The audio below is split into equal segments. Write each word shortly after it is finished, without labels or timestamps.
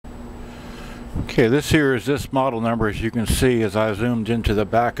Okay, this here is this model number, as you can see as I zoomed into the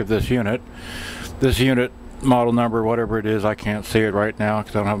back of this unit. This unit model number, whatever it is, I can't see it right now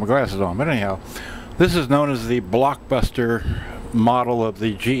because I don't have my glasses on. But anyhow, this is known as the BlockBuster model of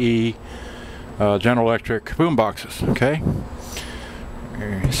the GE General Electric boomboxes. Okay,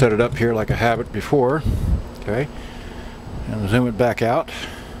 set it up here like I have it before. Okay, and zoom it back out.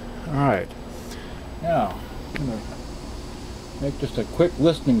 All right, now I'm going to make just a quick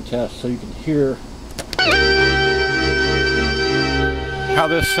listening test so you can hear how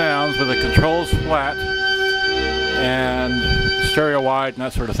this sounds with the controls flat and stereo wide and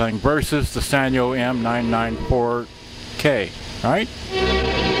that sort of thing versus the Sanyo M9994K, right?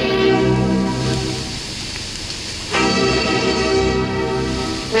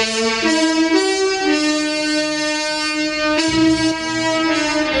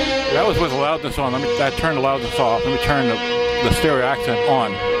 That was with the loudness on. I turned the loudness off. Let me turn the stereo accent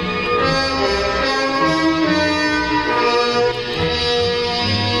on.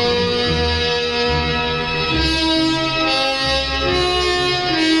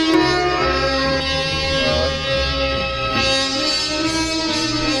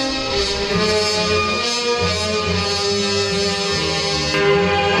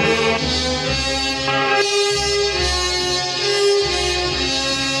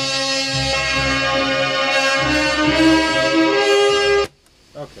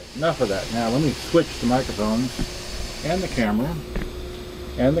 Okay, enough of that. Now let me switch the microphones and the camera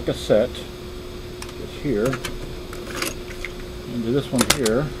and the cassette just here into this one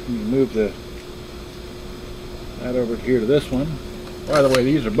here. Let me move that over here to this one. By the way,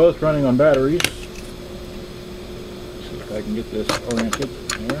 these are both running on batteries. Let's see if I can get this oriented.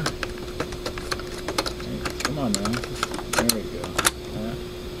 There. Okay, come on now. There we go.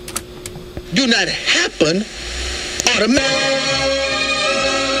 Do not happen automatically.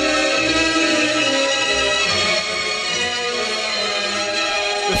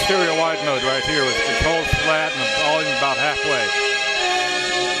 This stereo wide mode right here with the controls flat and the volume about halfway.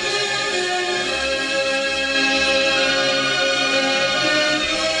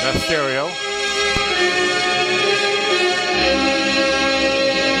 That's stereo.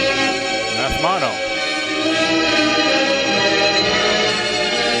 And that's mono.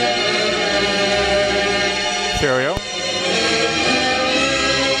 Stereo.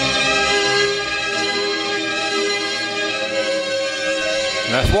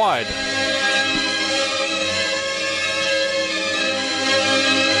 And that's wide.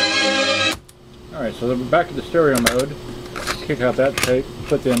 Alright, so then we're back to the stereo mode. Kick out that tape,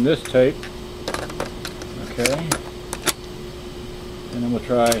 put in this tape. Okay. And then we'll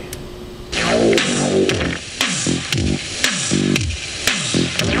try.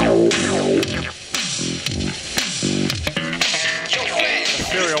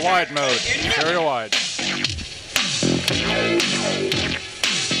 Stereo wide mode. Stereo wide.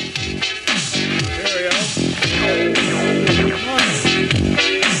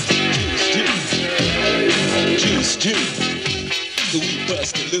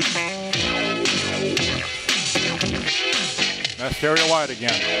 That's stereo wide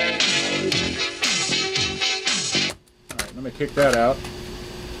again. Alright, let me kick that out.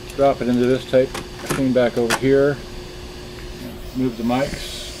 Drop it into this tape. Clean back over here. Move the mics.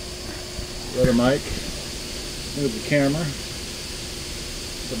 The other mic. Move the camera.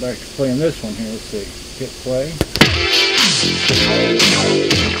 Go back to playing this one here. Let's see. Hit play.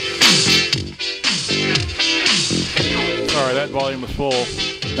 Sorry, that volume was full.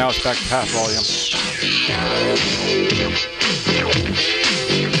 Now it's back to half volume.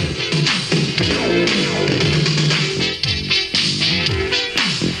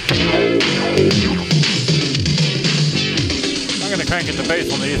 I'm going to crank it to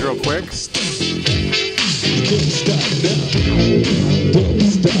bass on these real quick. Can't stop now. Don't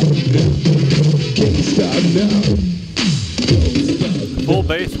stop now. Can't stop now. Full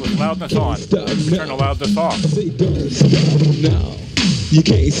bass with loudness on. Turn the loudness off. Say don't stop now. You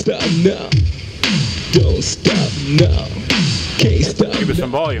can't stop now. Don't stop now. Can't stop. Give it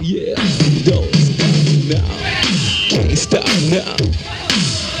some volume. Yeah. Don't stop now. Can't stop now.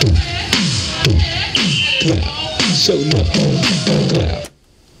 Clap. So no. Clap.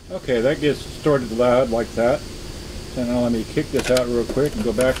 Okay, that gets started loud like that. So now let me kick this out real quick and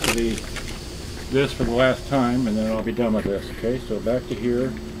go back to this for the last time, and then I'll be done with this. Okay, so back to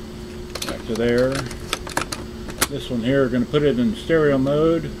here, back to there. This one here, we're going to put it in stereo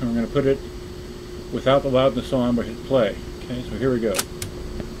mode, and we're going to put it without the loudness on, but hit play. Okay, so here we go.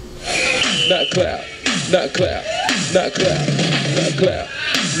 Not clap, not clap, not clap, not clap,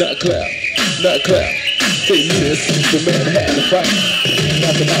 not clap, not clap, They knew this, the man had to fight.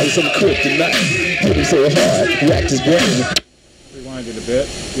 Knocking out some kryptonite. Hit him so hard, racked his brain. Rewind it a bit,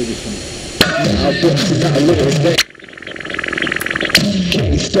 give you some. Now I'm busting out a little thing.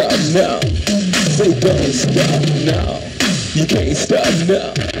 Can't stop now. Say don't stop now. You can't stop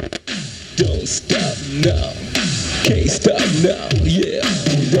now. Don't stop now. Can't stop now. Yeah.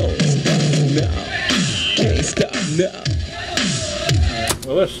 Don't stop now. Can't stop now. Alright,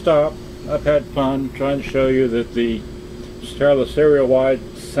 well, let's stop. I've had fun trying to show you that the stereo-wide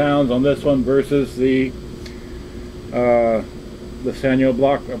sounds on this one versus the Sanyo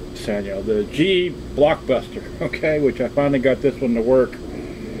the G BlockBuster, okay, which I finally got this one to work.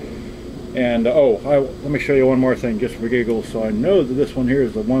 And let me show you one more thing just for giggles, so I know that this one here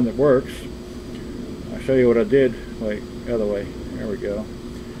is the one that works. I'll show you what I did. Wait, the other way. There we go.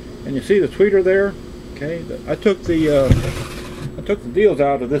 And you see the tweeter there? Okay, I took the deals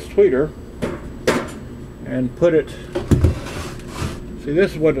out of this tweeter and put it. See,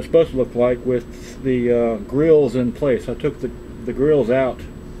 this is what it's supposed to look like with the grills in place. I took the grills out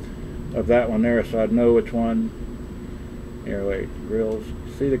of that one there, so I'd know which one. Here, wait, grills.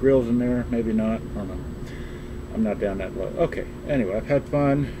 See the grills in there? Maybe not. I don't know. I'm not down that low. Okay. Anyway, I've had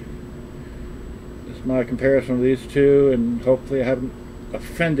fun. This is my comparison of these two, and hopefully I haven't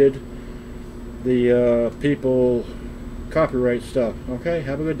offended the people copyright stuff. Okay.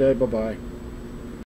 Have a good day. Bye bye.